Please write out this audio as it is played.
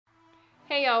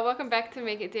Hey y'all, welcome back to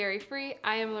Make It Dairy Free.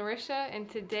 I am Larisha, and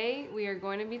today we are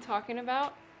going to be talking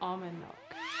about almond milk.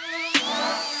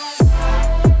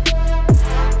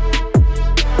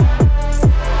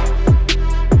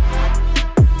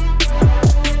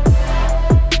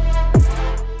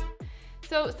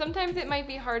 So sometimes it might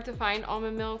be hard to find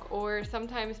almond milk, or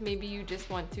sometimes maybe you just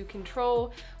want to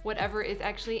control whatever is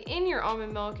actually in your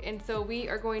almond milk, and so we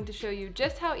are going to show you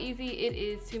just how easy it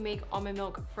is to make almond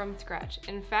milk from scratch.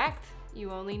 In fact, you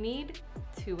only need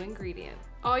 2 ingredients.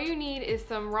 All you need is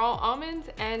some raw almonds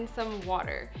and some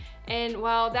water. And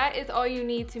while that is all you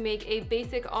need to make a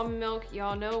basic almond milk,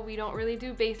 y'all know we don't really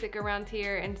do basic around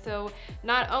here. And so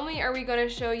not only are we going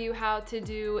to show you how to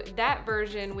do that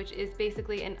version, which is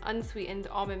basically an unsweetened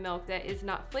almond milk that is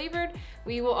not flavored,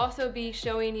 we will also be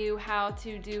showing you how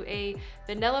to do a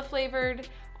vanilla flavored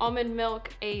almond milk,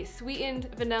 a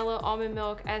sweetened vanilla almond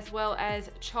milk, as well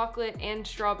as chocolate and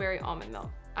strawberry almond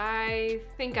milk. I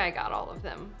think I got all of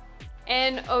them.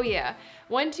 And oh yeah,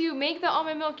 once you make the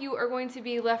almond milk, you are going to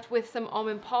be left with some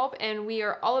almond pulp, and we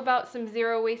are all about some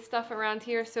zero waste stuff around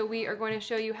here, so we are going to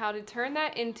show you how to turn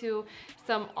that into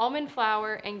some almond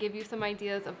flour and give you some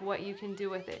ideas of what you can do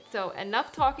with it. So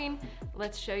enough talking,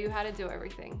 let's show you how to do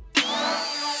everything.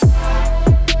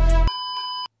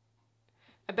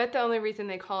 I bet the only reason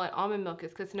they call it almond milk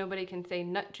is because nobody can say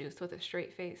nut juice with a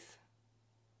straight face.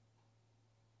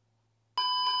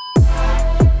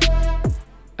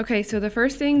 Okay, so the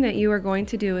first thing that you are going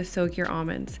to do is soak your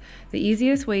almonds. The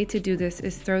easiest way to do this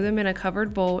is throw them in a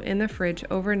covered bowl in the fridge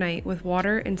overnight with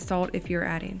water and salt if you're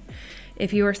adding.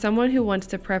 If you are someone who wants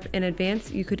to prep in advance,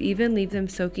 you could even leave them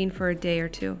soaking for a day or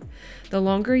two. The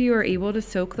longer you are able to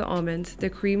soak the almonds,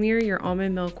 the creamier your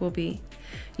almond milk will be.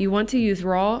 You want to use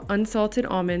raw, unsalted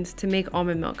almonds to make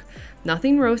almond milk.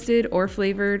 Nothing roasted or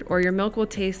flavored, or your milk will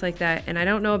taste like that. And I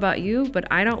don't know about you, but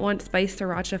I don't want spiced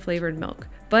sriracha flavored milk.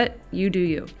 But you do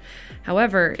you.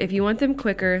 However, if you want them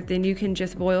quicker, then you can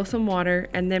just boil some water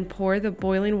and then pour the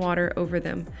boiling water over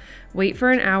them. Wait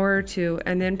for an hour or two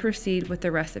and then proceed with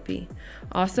the recipe.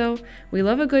 Also, we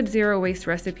love a good zero waste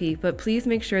recipe, but please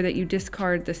make sure that you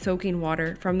discard the soaking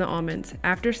water from the almonds.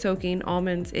 After soaking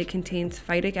almonds, it contains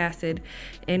phytic acid,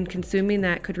 and consuming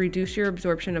that could reduce your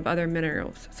absorption of other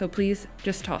minerals. So please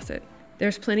just toss it.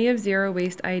 There's plenty of zero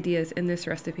waste ideas in this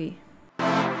recipe.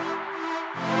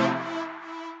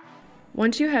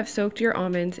 Once you have soaked your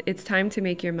almonds, it's time to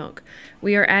make your milk.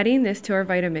 We are adding this to our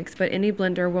Vitamix, but any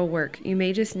blender will work. You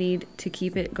may just need to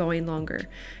keep it going longer.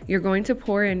 You're going to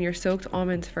pour in your soaked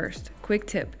almonds first. Quick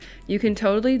tip, you can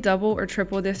totally double or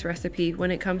triple this recipe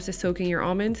when it comes to soaking your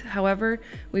almonds. However,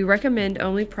 we recommend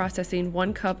only processing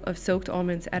 1 cup of soaked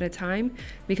almonds at a time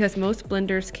because most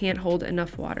blenders can't hold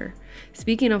enough water.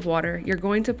 Speaking of water, you're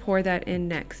going to pour that in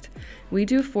next. We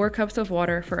do 4 cups of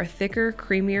water for a thicker,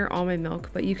 creamier almond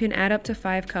milk, but you can add up to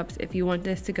 5 cups if you want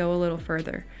this to go a little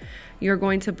further. You're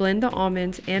going to blend the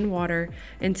almonds and water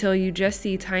until you just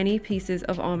see tiny pieces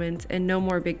of almonds and no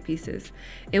more big pieces.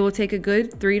 It will take a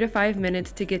good 3 to 5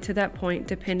 minutes to get to that point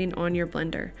depending on your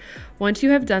blender. Once you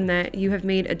have done that, you have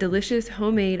made a delicious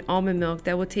homemade almond milk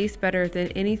that will taste better than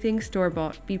anything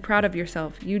store-bought. Be proud of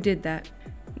yourself, you did that.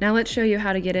 Now let's show you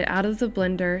how to get it out of the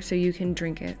blender so you can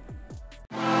drink it.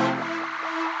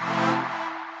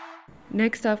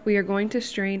 Next up, we are going to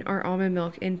strain our almond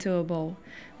milk into a bowl.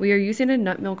 We are using a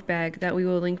nut milk bag that we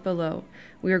will link below.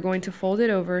 We are going to fold it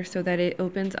over so that it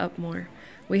opens up more.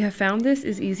 We have found this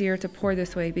is easier to pour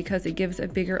this way because it gives a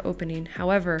bigger opening.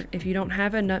 However, if you don't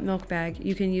have a nut milk bag,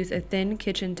 you can use a thin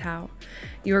kitchen towel.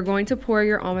 You are going to pour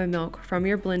your almond milk from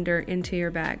your blender into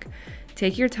your bag.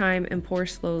 Take your time and pour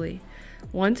slowly.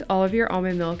 Once all of your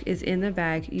almond milk is in the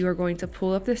bag, you are going to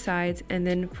pull up the sides and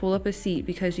then pull up a seat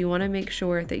because you want to make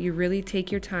sure that you really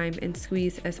take your time and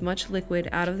squeeze as much liquid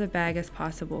out of the bag as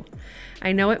possible.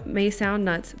 I know it may sound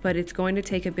nuts, but it's going to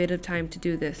take a bit of time to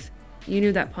do this. You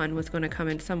knew that pun was going to come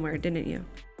in somewhere, didn't you?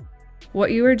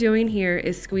 What you are doing here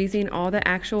is squeezing all the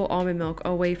actual almond milk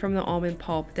away from the almond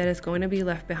pulp that is going to be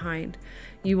left behind.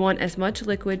 You want as much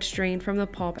liquid strained from the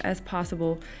pulp as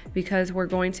possible because we're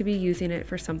going to be using it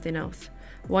for something else.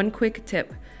 One quick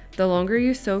tip, the longer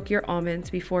you soak your almonds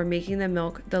before making the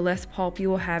milk, the less pulp you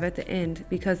will have at the end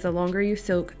because the longer you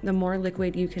soak, the more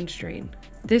liquid you can strain.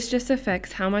 This just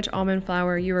affects how much almond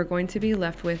flour you are going to be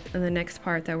left with in the next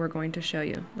part that we're going to show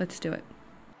you. Let's do it.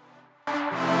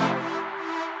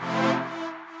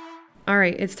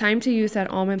 Alright, it's time to use that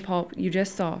almond pulp you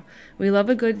just saw. We love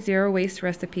a good zero waste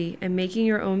recipe, and making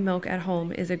your own milk at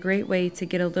home is a great way to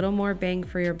get a little more bang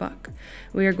for your buck.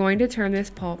 We are going to turn this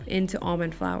pulp into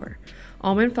almond flour.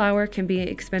 Almond flour can be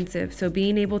expensive, so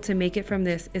being able to make it from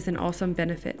this is an awesome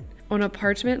benefit. On a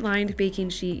parchment-lined baking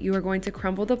sheet, you are going to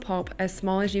crumble the pulp as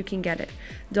small as you can get it.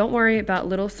 Don't worry about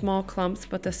little small clumps,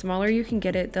 but the smaller you can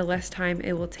get it, the less time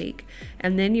it will take.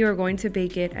 And then you are going to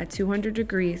bake it at 200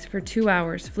 degrees for 2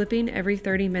 hours, flipping every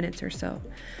 30 minutes or so.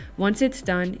 Once it's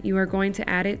done, you are going to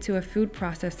add it to a food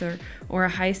processor or a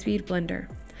high-speed blender.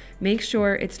 Make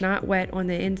sure it's not wet on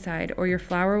the inside or your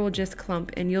flour will just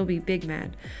clump and you'll be big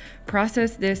mad.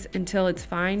 Process this until it's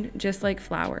fine, just like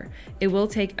flour. It will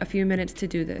take a few minutes to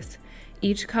do this.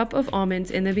 Each cup of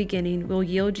almonds in the beginning will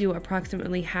yield you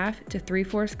approximately 1/2 to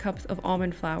 3/4 cups of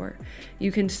almond flour.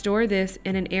 You can store this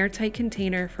in an airtight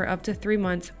container for up to 3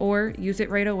 months or use it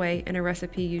right away in a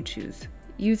recipe you choose.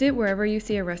 Use it wherever you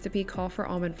see a recipe call for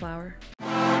almond flour.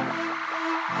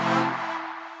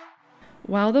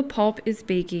 While the pulp is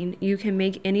baking, you can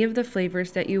make any of the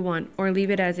flavors that you want or leave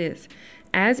it as is.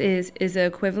 As is the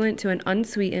equivalent to an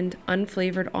unsweetened,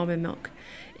 unflavored almond milk.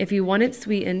 If you want it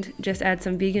sweetened, just add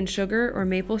some vegan sugar or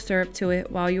maple syrup to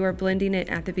it while you are blending it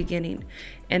at the beginning.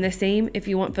 And the same if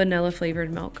you want vanilla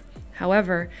flavored milk.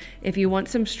 However, if you want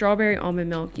some strawberry almond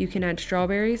milk, you can add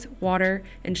strawberries, water,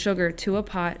 and sugar to a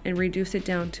pot and reduce it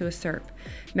down to a syrup,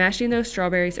 mashing those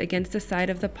strawberries against the side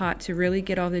of the pot to really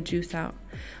get all the juice out.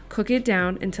 Cook it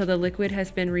down until the liquid has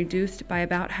been reduced by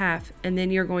about half, and then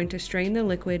you're going to strain the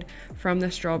liquid from the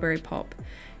strawberry pulp.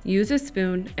 Use a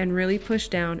spoon and really push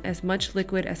down as much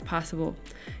liquid as possible.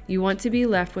 You want to be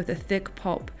left with a thick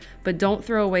pulp, but don't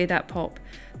throw away that pulp.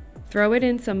 Throw it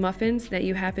in some muffins that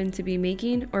you happen to be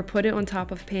making or put it on top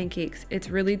of pancakes. It's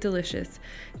really delicious.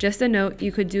 Just a note,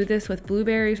 you could do this with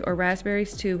blueberries or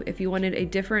raspberries too if you wanted a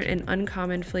different and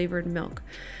uncommon flavored milk.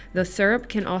 The syrup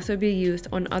can also be used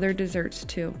on other desserts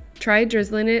too. Try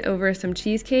drizzling it over some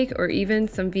cheesecake or even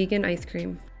some vegan ice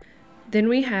cream. Then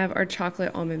we have our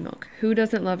chocolate almond milk. Who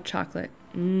doesn't love chocolate?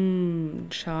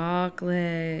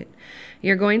 Chocolate.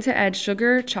 You're going to add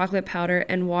sugar, chocolate powder,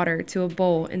 and water to a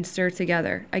bowl and stir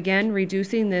together, again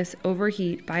reducing this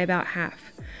overheat by about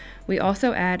half. We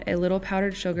also add a little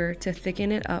powdered sugar to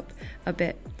thicken it up a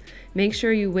bit. Make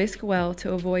sure you whisk well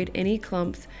to avoid any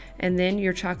clumps, and then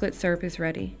your chocolate syrup is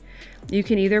ready. You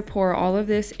can either pour all of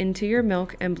this into your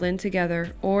milk and blend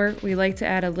together, or we like to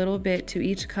add a little bit to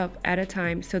each cup at a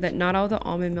time so that not all the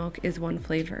almond milk is one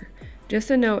flavor. Just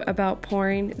a note about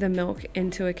pouring the milk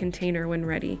into a container when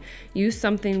ready. Use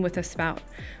something with a spout.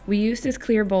 We used this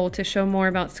clear bowl to show more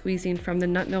about squeezing from the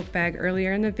nut milk bag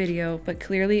earlier in the video, but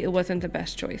clearly it wasn't the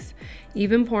best choice.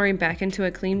 Even pouring back into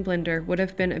a clean blender would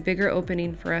have been a bigger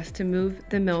opening for us to move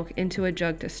the milk into a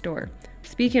jug to store.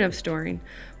 Speaking of storing,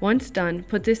 once done,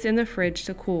 put this in the fridge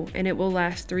to cool and it will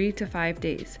last 3 to 5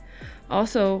 days.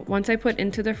 Also, once I put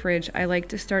into the fridge, I like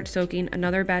to start soaking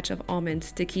another batch of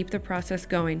almonds to keep the process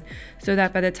going so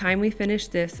that by the time we finish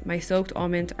this, my soaked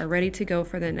almonds are ready to go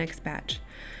for the next batch.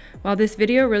 While this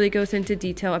video really goes into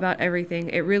detail about everything,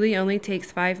 it really only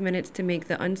takes 5 minutes to make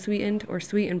the unsweetened or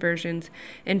sweetened versions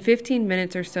and 15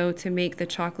 minutes or so to make the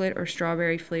chocolate or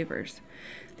strawberry flavors.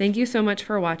 Thank you so much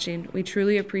for watching. We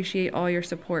truly appreciate all your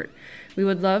support. We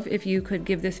would love if you could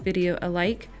give this video a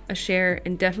like, a share,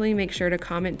 and definitely make sure to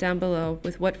comment down below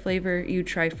with what flavor you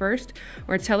try first,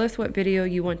 or tell us what video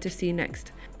you want to see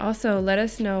next. Also, let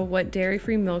us know what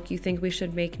dairy-free milk you think we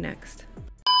should make next.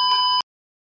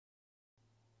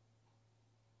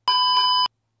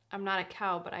 I'm not a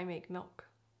cow, but I make milk.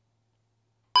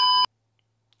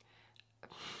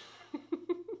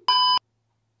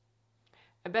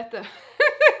 I bet the...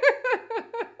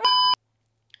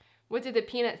 What did the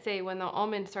peanut say when the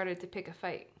almond started to pick a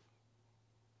fight?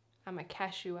 I'm a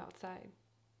cashew outside.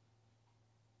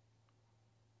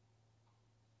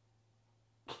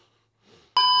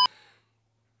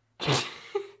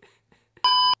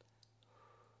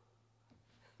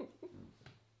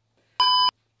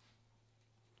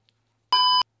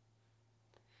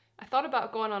 I thought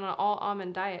about going on an all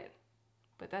almond diet,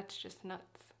 but that's just nuts.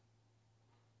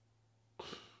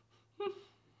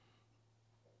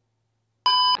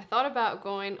 I thought about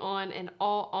going on an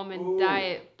all almond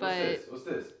diet, but what's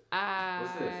this?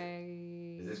 What's this?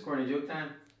 Is this corny joke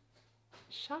time?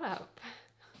 Shut up.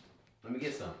 Let me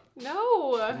get some.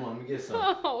 No. Come on, let me get some.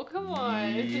 Oh, come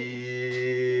on.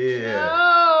 Yeah.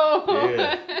 No.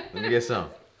 Yeah. Let me get some.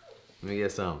 Let me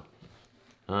get some.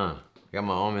 I got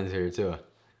my almonds here too.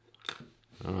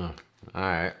 All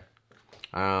right.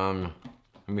 Let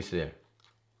me see. All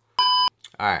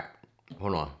right.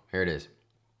 Hold on. Here it is.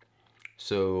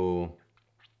 So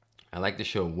I like to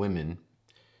show women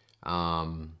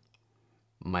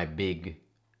my big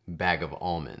bag of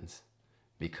almonds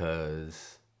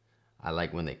because I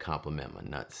like when they compliment my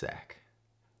nut sack.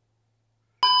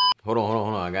 Hold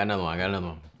on. I got another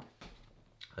one.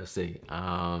 Let's see.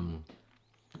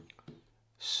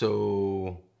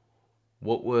 So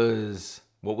what was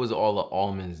all the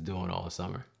almonds doing all the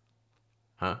summer?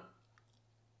 Huh?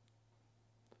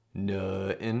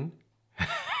 Nothing.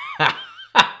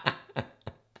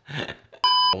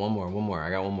 One more. I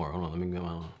got one more. Hold on, let me get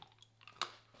my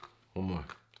one more.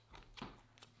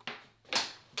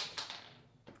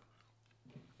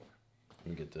 Let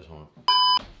me get this one.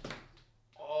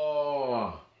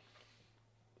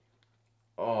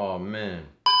 Oh man.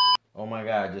 Oh my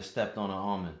God, I just stepped on an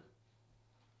almond.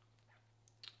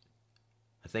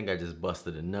 I think I just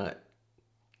busted a nut.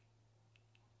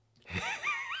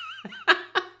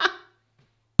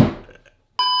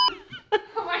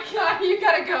 Oh my God, you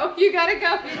gotta go. You gotta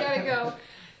go.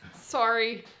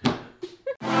 Sorry.